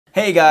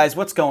Hey guys,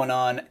 what's going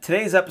on?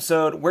 Today's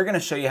episode, we're going to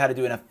show you how to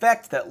do an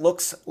effect that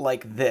looks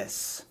like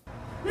this.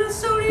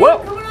 Whoa!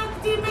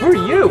 Who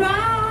are you?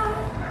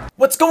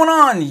 What's going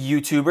on,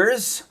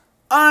 YouTubers?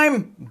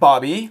 I'm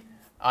Bobby.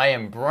 I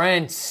am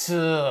Brent.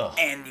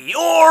 And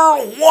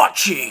you're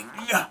watching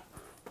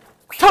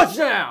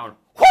Touchdown!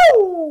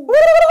 Woo!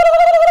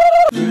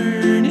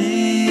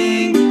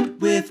 Learning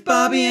with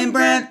Bobby and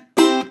Brent.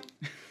 Woo!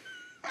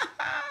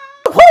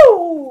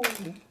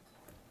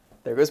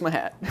 There goes my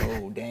hat.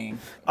 Oh, dang.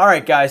 All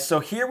right, guys, so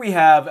here we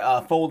have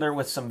a folder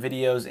with some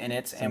videos in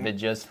it. Some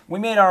videos. We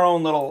made our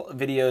own little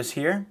videos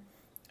here,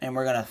 and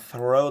we're going to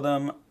throw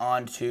them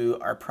onto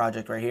our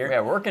project right here.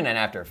 Yeah, we're working in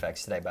After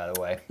Effects today, by the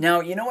way.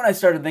 Now, you know what I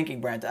started thinking,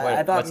 Brent?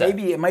 I thought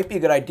maybe it might be a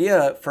good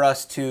idea for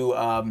us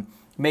to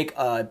make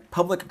a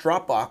public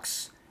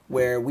Dropbox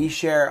where we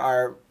share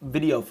our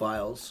video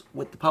files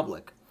with the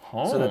public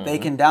so that they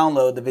can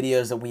download the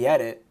videos that we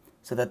edit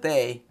so that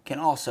they can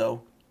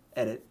also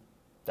edit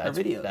our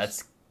videos.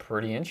 That's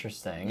pretty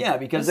interesting. Yeah,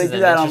 because they do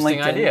that on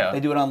LinkedIn. Idea. They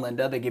do it on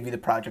Lynda. They give you the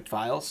project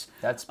files.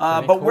 That's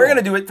pretty But cool. we're going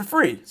to do it for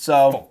free.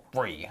 So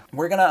for free.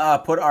 We're going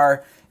to put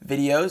our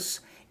videos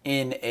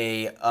in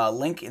a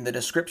link in the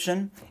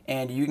description,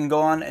 and you can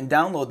go on and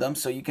download them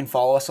so you can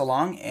follow us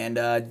along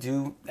and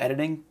do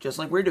editing just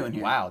like we're doing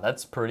here. Wow,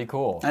 that's pretty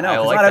cool. I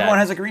know, because not everyone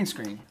has a green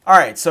screen. All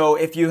right, so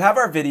if you have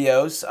our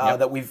videos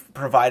that we've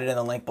provided in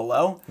the link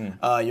below,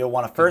 you'll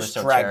want to first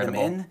drag them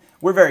in.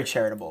 We're very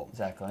charitable.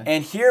 Exactly.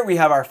 And here we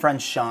have our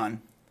friend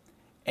Sean,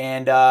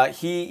 and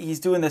he's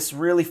doing this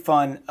really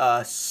fun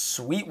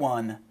Sweet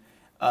One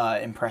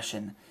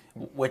impression,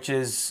 which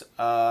is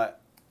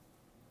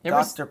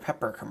Dr.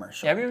 Pepper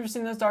commercial. Yeah, have you ever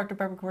seen those Dr.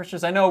 Pepper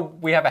commercials? I know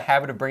we have a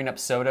habit of bringing up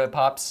soda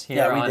pops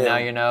here on Now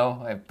You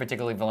Know,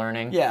 particularly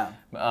learning. Yeah.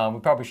 We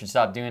probably should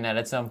stop doing that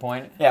at some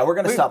point. Yeah, we're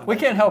going to stop. We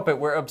can't help it.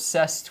 We're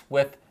obsessed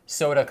with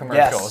soda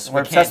commercials. Yes,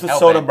 we're obsessed with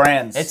soda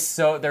brands.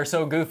 They're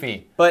so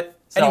goofy. But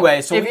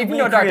anyway, so if you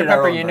know Dr.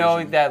 Pepper, you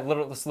know that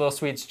little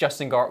sweet's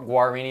Justin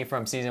Guarini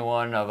from season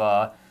 1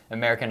 of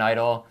American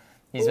Idol.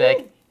 He's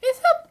like, it's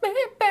a baby.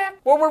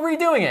 Well, we're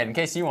redoing it in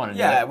case you want to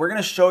do it. Yeah, we're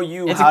going to show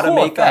you how to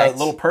make a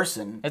little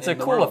person. It's a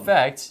cool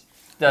effect.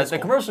 The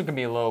commercial can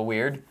be a little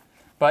weird,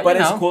 but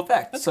it's a cool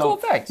effect. It's a cool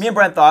effect. Me and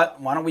Brent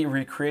thought, why don't we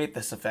recreate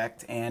this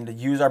effect and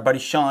use our buddy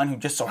Sean, who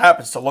just so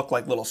happens to look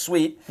like Little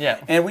Sweet. Yeah.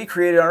 And we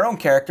created our own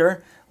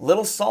character,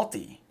 Little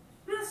Salty.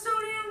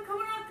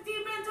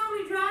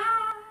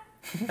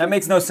 That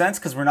makes no sense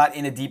because we're not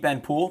in a deep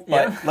end pool,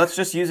 but let's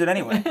just use it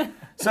anyway.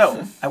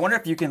 So, I wonder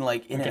if you can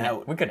in and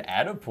out. We could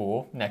add a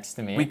pool next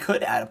to me. We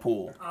could add a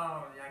pool.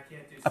 Oh, yeah, I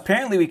can't do so.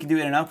 Apparently, we can do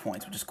in and out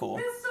points, which is cool.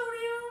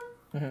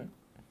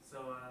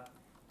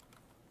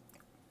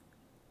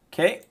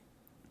 Okay.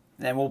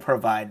 Then we'll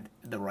provide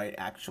the right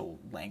actual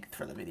length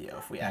for the video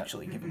if we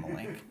actually give them a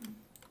link.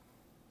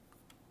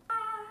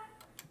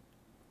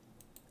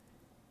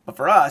 But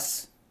for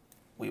us,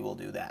 we will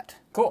do that.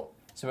 Cool.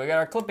 So we got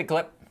our clippy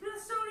clip.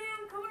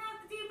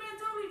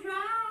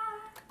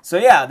 So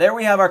yeah, there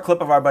we have our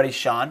clip of our buddy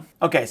Sean.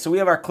 Okay, so we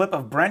have our clip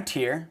of Brent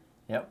here.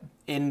 Yep.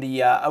 In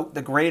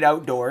the great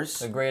outdoors.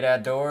 The great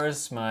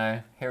outdoors.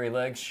 My hairy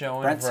legs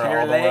showing Brent's for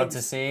all the world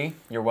to see.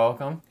 You're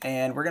welcome.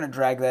 And we're gonna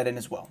drag that in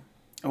as well,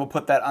 and we'll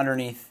put that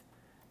underneath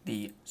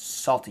the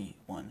Salty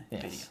One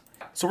video.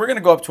 So we're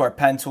gonna go up to our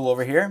pen tool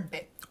over here,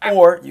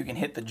 or you can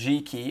hit the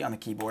G key on the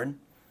keyboard.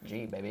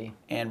 G, baby.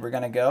 And we're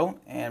gonna go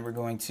and we're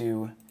going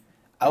to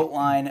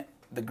outline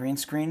the green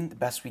screen the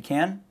best we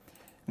can.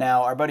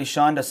 Now, our buddy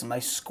Sean does some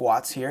nice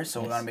squats here,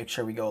 so we want to make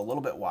sure we go a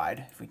little bit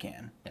wide if we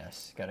can.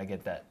 Yes, gotta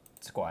get that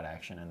squat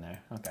action in there.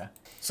 Okay.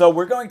 So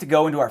we're going to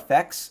go into our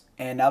effects,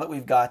 and now that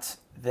we've got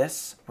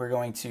this, we're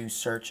going to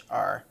search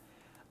our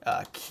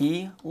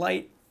key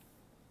light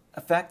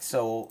effect.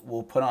 So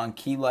we'll put on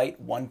key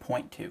light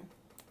 1.2.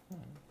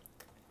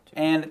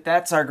 And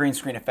that's our green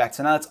screen effect.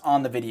 So now it's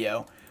on the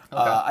video.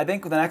 Okay. I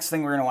think the next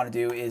thing we're going to want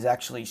to do is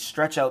actually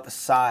stretch out the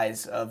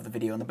size of the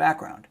video in the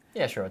background.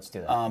 Yeah, sure, let's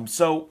do that.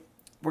 So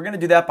we're going to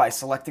do that by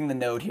selecting the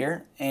node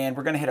here, and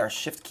we're going to hit our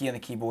shift key on the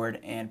keyboard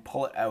and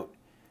pull it out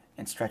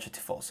and stretch it to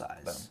full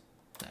size.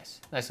 Boom. Nice.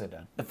 Nicely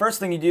done. The first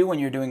thing you do when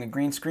you're doing a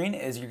green screen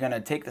is you're going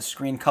to take the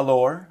screen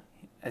color,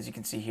 as you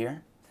can see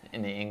here.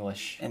 In the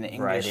English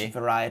variety.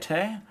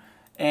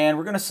 And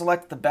we're going to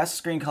select the best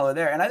screen color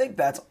there, and I think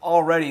that's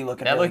already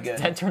looking really good.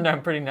 That turned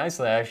out pretty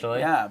nicely, actually.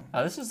 Yeah.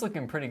 This is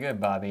looking pretty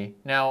good, Bobby.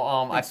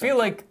 Now, I feel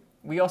like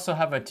we also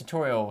have a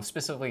tutorial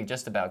specifically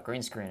just about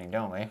green screening,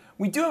 don't we?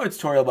 We do have a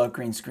tutorial about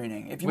green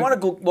screening. If you want to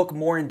go look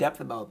more in depth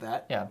about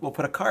that, we'll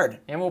put a card.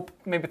 And we'll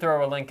maybe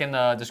throw a link in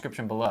the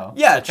description below.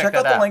 Yeah, so check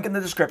out the link in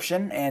the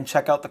description and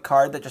check out the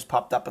card that just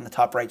popped up on the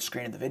top right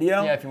screen of the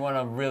video. Yeah, if you want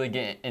to really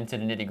get into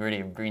the nitty-gritty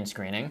of green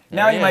screening.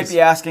 Now you might be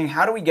asking,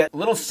 how do we get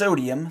little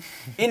sodium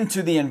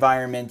into the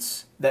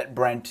environments that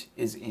Brent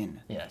is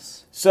in?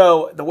 Yes.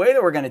 So the way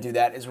that we're going to do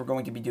that is we're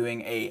going to be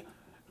doing a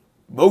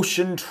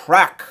motion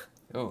track.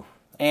 Ooh.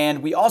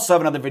 And we also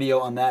have another video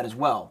on that as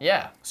well.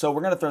 Yeah. So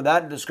we're going to throw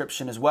that in the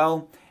description as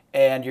well.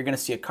 And you're going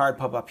to see a card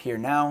pop up here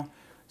now.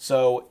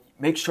 So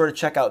make sure to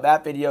check out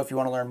that video if you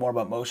want to learn more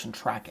about motion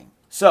tracking.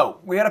 So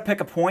we got to pick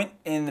a point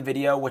in the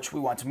video which we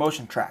want to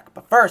motion track.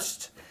 But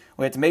first,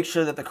 we have to make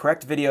sure that the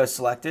correct video is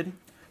selected.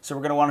 So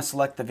we're going to want to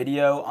select the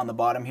video on the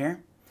bottom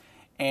here.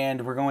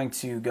 And we're going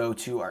to go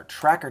to our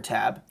tracker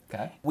tab.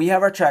 Okay. We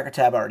have our tracker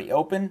tab already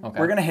open. Okay.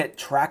 We're going to hit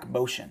track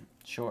motion.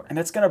 Sure. And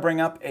that's going to bring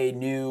up a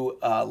new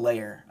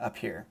layer up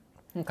here.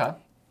 Okay.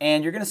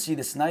 And you're going to see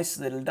this nice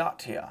little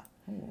dot here.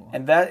 Ooh,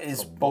 and that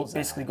is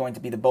basically going to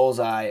be the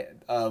bullseye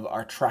of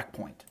our track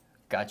point.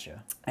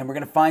 Gotcha. And we're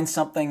going to find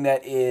something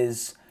that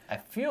is... I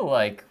feel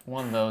like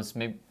one of those,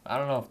 maybe, I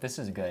don't know if this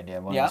is a good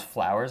idea, one of those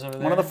flowers over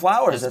there. One of the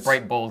flowers. This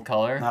bright, bold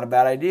color. Not a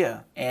bad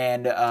idea.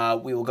 And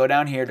we will go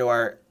down here to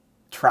our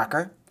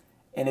tracker.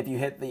 And if you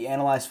hit the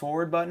Analyze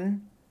Forward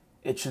button,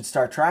 it should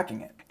start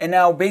tracking it. And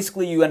now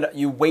basically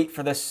you wait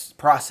for this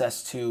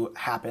process to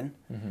happen.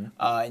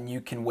 And you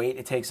can wait.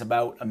 It takes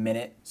about a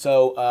minute.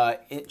 So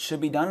it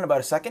should be done in about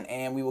a second,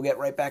 and we will get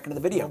right back into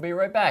the video. We'll be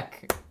right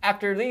back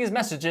after these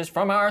messages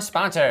from our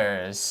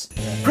sponsors.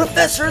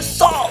 Professor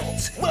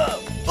Salt! Whoa!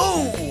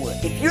 Ooh!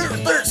 If you're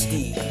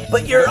thirsty,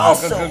 but you're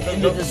also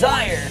in the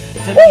desire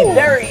to be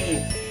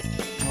very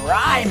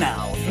dry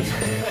mouth,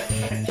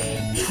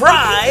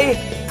 try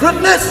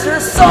Professor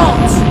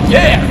Salt!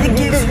 Yeah! It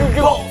gives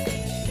you both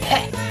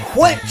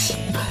quench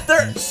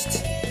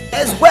thirst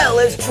as well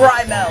as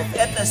dry mouth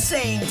at the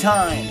same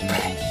time.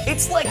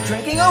 It's like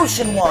drinking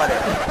ocean water.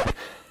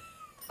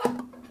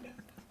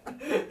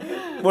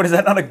 What, is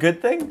that not a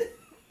good thing?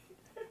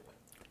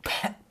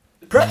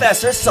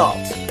 Professor Salt,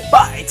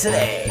 buy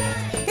today.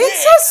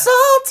 It's so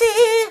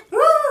salty.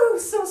 Ooh,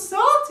 so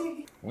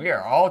salty. We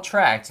are all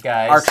tracked,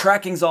 guys. Our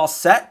tracking's all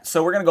set,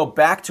 so we're going to go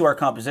back to our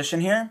composition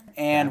here,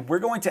 and we're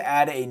going to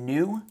add a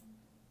new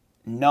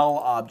null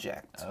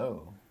object.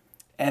 Oh.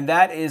 And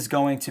that is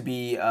going to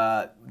be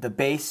the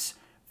base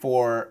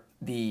for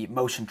the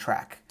motion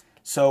track.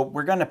 So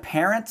we're going to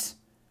parent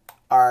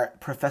our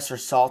Professor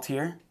Salt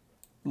here,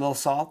 little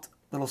salt,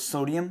 little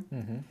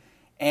sodium.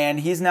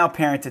 And he's now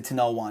parented to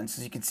null 1.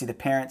 So you can see the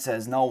parent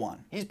says null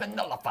 1. He's been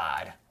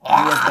nullified. He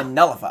has been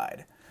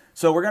nullified.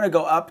 So we're going to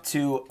go up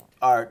to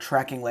our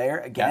tracking layer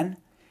again.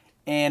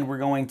 And we're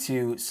going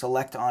to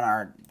select on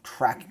our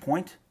track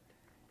point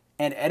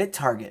and edit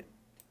target.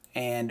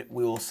 And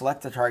we will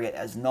select the target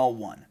as null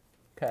 1.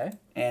 Okay.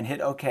 And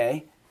hit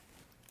OK.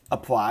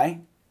 Apply.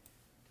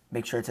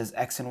 Make sure it says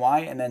X and Y,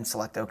 and then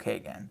select OK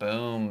again.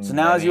 Boom. So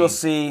now, as you'll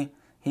see,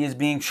 he is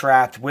being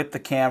tracked with the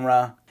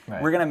camera.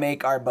 Right. We're going to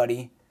make our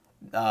buddy,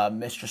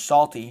 Mr.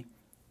 Salty,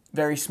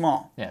 very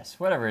small. Yes,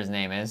 whatever his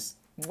name is.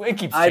 It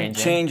keeps changing. I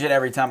change it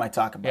every time I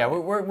talk about it. Yeah,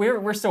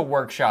 we're still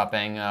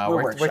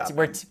workshopping.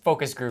 We're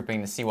focus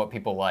grouping to see what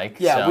people like.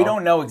 Yeah, so. we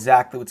don't know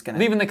exactly what's going to...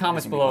 Leave in the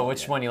comments below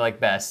which one you like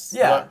best.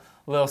 Yeah.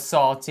 Little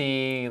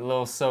salty,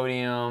 little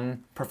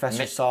sodium.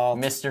 Professor Salt.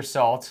 Mr.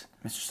 Salt.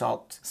 Mr.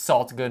 Salt.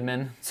 Salt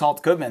Goodman.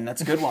 Salt Goodman,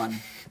 that's a good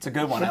one. It's a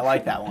good one, I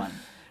like that one.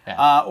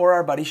 Yeah. Or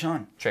our buddy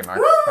Sean. Trademark.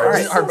 All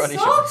right. Our buddy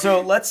Sean. So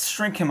let's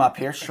shrink him up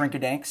here,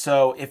 shrink-a-dank.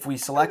 So if we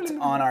select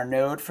on our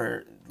node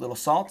for little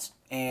salts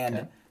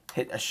and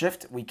hit a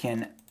shift, we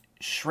can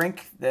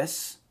shrink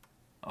this.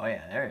 Oh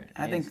yeah, there it is.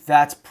 I think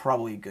that's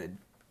probably a good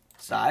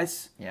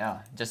size. Yeah,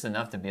 just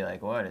enough to be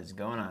like, what is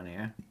going on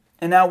here?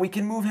 And now we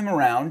can move him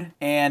around,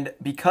 and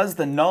because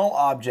the null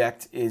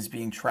object is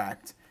being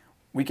tracked,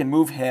 we can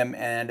move him,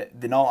 and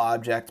the null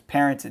object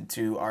parented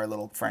to our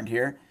little friend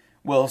here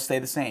will stay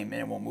the same, and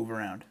it won't move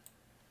around.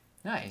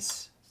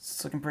 Nice.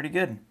 It's looking pretty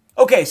good.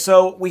 Okay,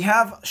 so we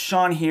have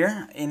Sean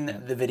here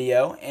in the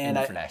video, and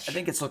I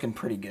think it's looking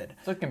pretty good.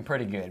 It's looking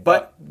pretty good.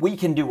 But we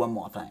can do one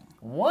more thing.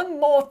 One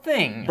more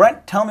thing.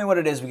 Brent, tell me what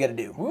it is we got to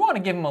do. We want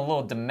to give him a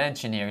little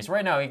dimension here, because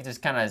right now he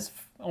just kind of is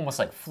almost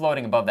like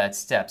floating above that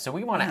step. So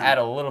we want to add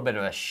a little bit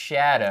of a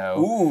shadow.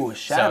 Ooh,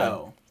 shadow.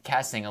 So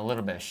casting a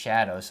little bit of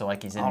shadow, so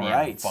like he's in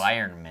the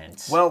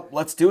environment. Well,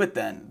 let's do it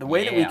then. The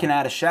way that we can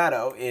add a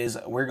shadow is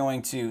we're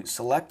going to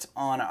select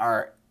on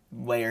our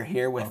layer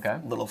here with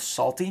little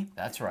salty.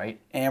 That's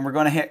right. And we're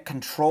going to hit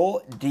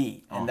Control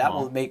D, and that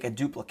will make a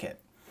duplicate.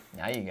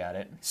 Now you got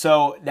it.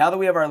 So now that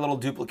we have our little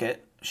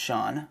duplicate,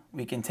 Sean,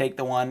 we can take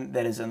the one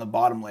that is in the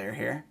bottom layer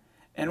here.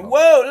 And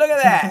whoa, look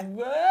at that.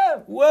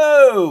 Whoa.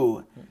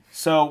 Whoa.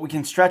 So we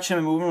can stretch him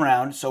and move him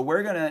around. So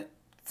we're going to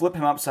flip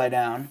him upside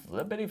down.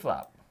 Flippity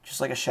flop.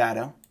 Just like a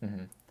shadow.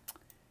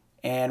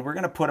 And we're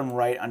going to put him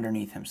right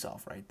underneath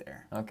himself right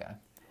there. Okay.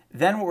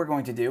 Then what we're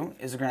going to do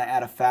is we're going to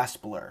add a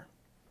fast blur.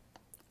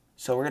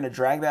 So we're going to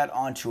drag that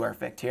onto our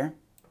effect here,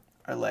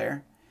 our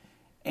layer.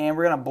 And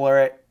we're going to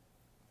blur it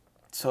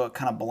so it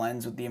kind of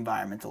blends with the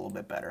environment a little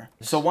bit better.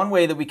 So one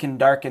way that we can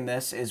darken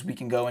this is we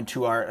can go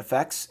into our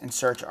effects and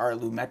search our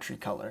Lumetri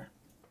color.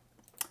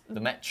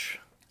 Lumetri.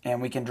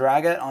 And we can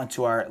drag it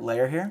onto our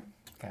layer here.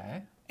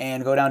 Okay.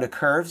 And go down to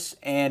curves,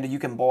 and you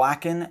can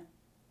blacken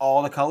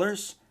all the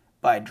colors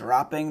by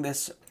dropping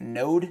this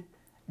node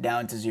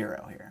down to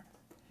 0 here.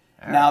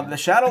 Now, the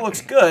shadow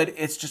looks good,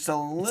 it's just a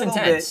little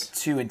bit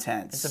too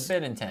intense. It's a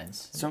bit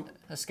intense. So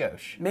a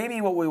skosh.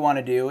 Maybe what we want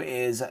to do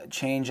is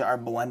change our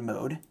blend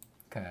mode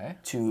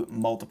to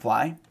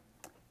multiply,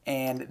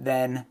 and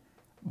then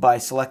by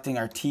selecting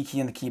our T key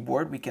on the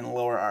keyboard, we can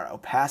lower our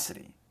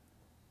opacity.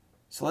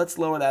 So let's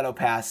lower that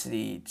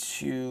opacity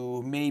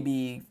to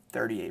maybe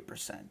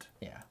 38%.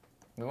 Yeah,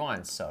 we want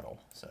it subtle,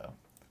 so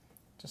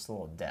just a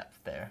little depth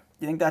there.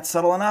 You think that's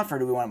subtle enough, or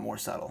do we want it more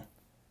subtle?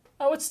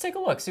 Oh, let's take a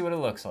look, see what it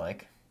looks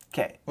like.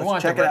 Okay, We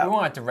let's check it out. We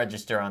want it to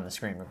register on the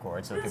screen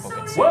record so people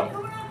can see. Whoa!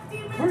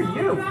 Who are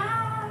you?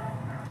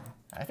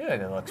 I feel like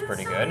it looks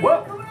pretty good.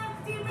 Whoa!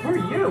 Who are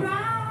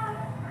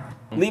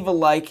you? Leave a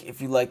like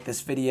if you like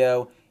this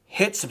video.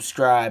 Hit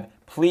subscribe.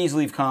 Please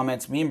leave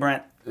comments. Me and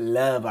Brent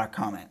love our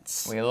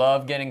comments. We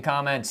love getting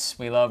comments.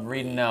 We love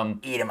reading them.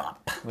 Eat them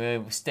up.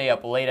 We stay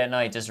up late at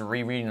night just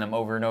rereading them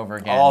over and over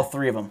again. All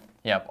 3 of them.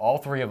 Yep, all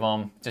 3 of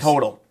them. Just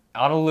Total.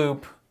 Out of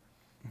loop,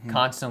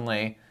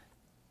 constantly.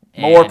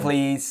 More, And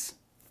please.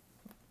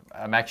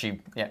 I'm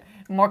actually, yeah.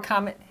 More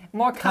comments,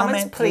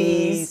 Comment,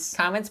 please. please.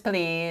 Comments,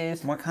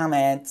 please. More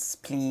comments,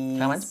 please.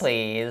 Comments,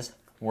 please.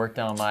 Worked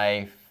on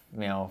my,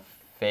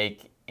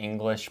 fake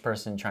English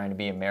person trying to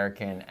be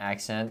American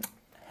accent.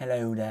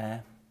 Hello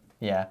there.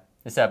 Yeah.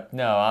 Except,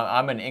 no,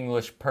 I'm an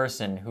English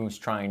person who's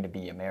trying to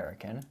be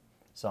American.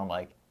 So I'm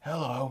like,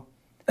 hello.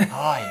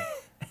 Hi.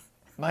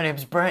 My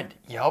name's Brent.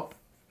 Yup.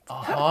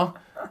 Uh-huh.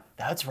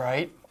 That's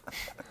right.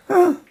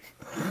 Oh,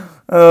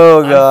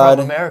 I'm God.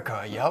 from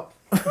America. Yup.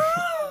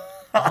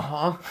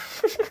 Uh-huh.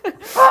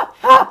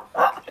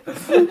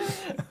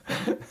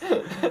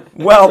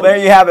 Well, there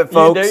you have it,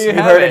 folks. There you You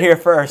have heard it here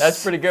first.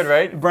 That's pretty good,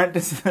 right? Brent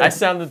is... I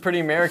sounded pretty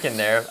American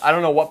there. I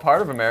don't know what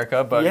part of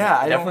America, but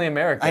yeah, definitely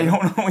American. I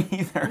don't know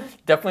either.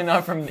 Definitely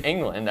not from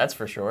England, that's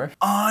for sure.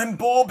 I'm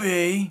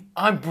Bobby.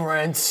 I'm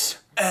Brent.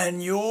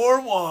 And you're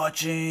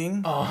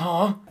watching...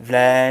 Uh-huh.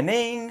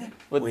 Planning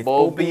With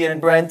Bobby and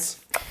Brent.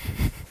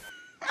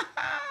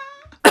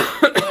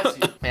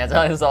 Man,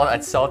 that's all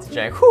that salty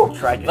jank. Whew,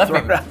 Tried to left throw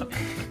me, it out.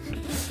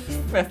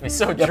 left me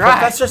so Yeah, dry.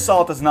 Professor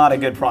Salt is not a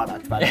good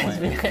product, by the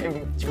way.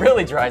 It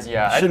really dries you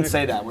out. I shouldn't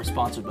say that. We're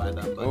sponsored by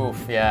them. But...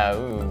 Oof, yeah,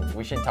 ooh.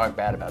 We shouldn't talk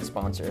bad about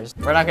sponsors.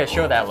 We're not going to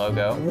show that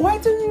logo.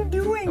 What are you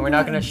doing? And we're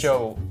not going to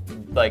show,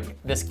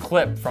 like, this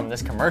clip from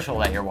this commercial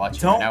that you're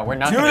watching Don't right now. We're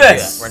not do going to do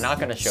this. that. We're not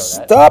going to show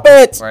that. Stop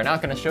it! We're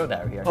not going to show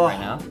that here Oh, right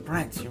now.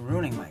 Brent, you're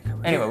ruining my career.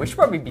 Anyway, we should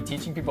probably be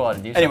teaching people how to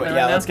do Anyway, something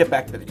yeah, right let's now. get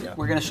back to the video.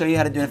 We're gonna show you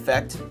how to do an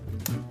effect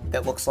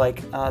that looks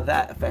like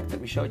that effect that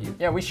we showed you.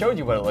 Yeah, we showed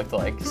you what it looked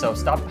like, so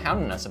stop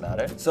hounding us about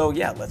it. So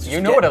yeah, let's just You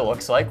know what it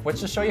looks like.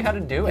 Let's just show you how to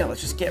do Yeah, it. let's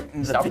just get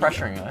into Stop the video.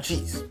 pressuring us.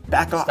 Jeez,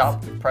 back off.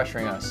 Stop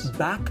pressuring us.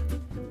 Back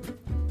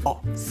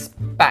off.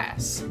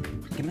 Bass.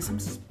 Give me some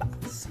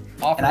spice.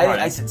 Off And and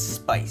running. I said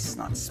spice,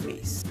 not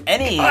space.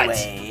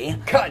 Anyway,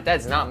 Cut.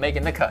 That's not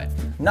making the cut.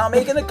 not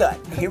making the cut.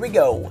 Here we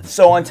go.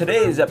 So on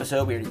today's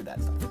episode, we already did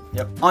that stuff.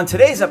 Yep. On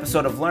today's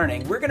episode of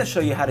Learning, we're gonna show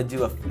you how to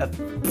do a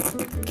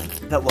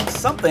that looks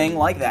something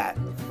like that.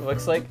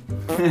 Looks like.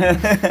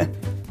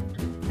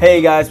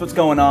 Hey guys, what's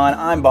going on?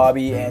 I'm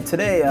Bobby, and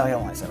today I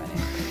don't want to say my name.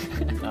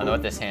 I don't know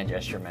what this hand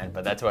gesture meant,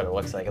 but that's what it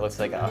looks like. It looks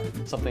like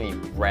something you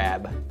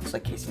grab. Looks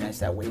like Casey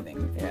Neistat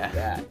waving. Yeah. Like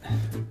that.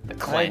 The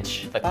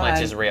clench. The Bye.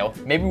 clench is real.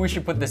 Maybe we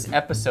should put this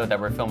episode that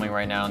we're filming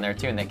right now in there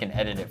too, and they can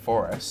edit it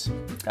for us.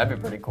 That'd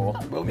be pretty cool.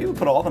 Well, maybe we'll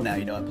put all the Now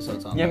You Know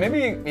episodes on. Yeah,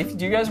 maybe.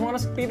 Do you guys want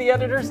us to be the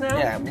editors now?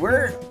 Yeah,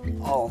 we're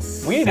all.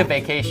 We need a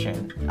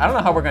vacation. I don't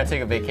know how we're gonna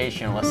take a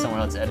vacation unless someone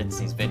else edits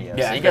these videos.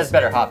 Yeah, so you guys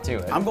better hop to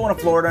it. I'm going to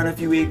Florida in a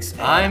few weeks.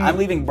 And I'm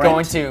leaving Brent.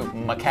 going to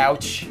my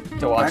couch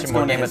to watch Brent's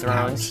more going to Game of his couch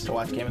Thrones. to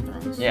watch Game of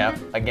Thrones. Yeah,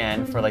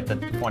 again for like the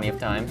 20th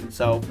time.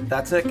 So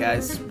that's it,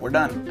 guys. We're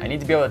done. I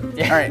need to be able to.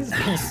 Yeah. All right.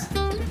 Peace.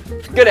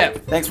 Good app.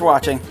 Thanks for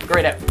watching.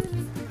 Great app.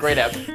 Great app.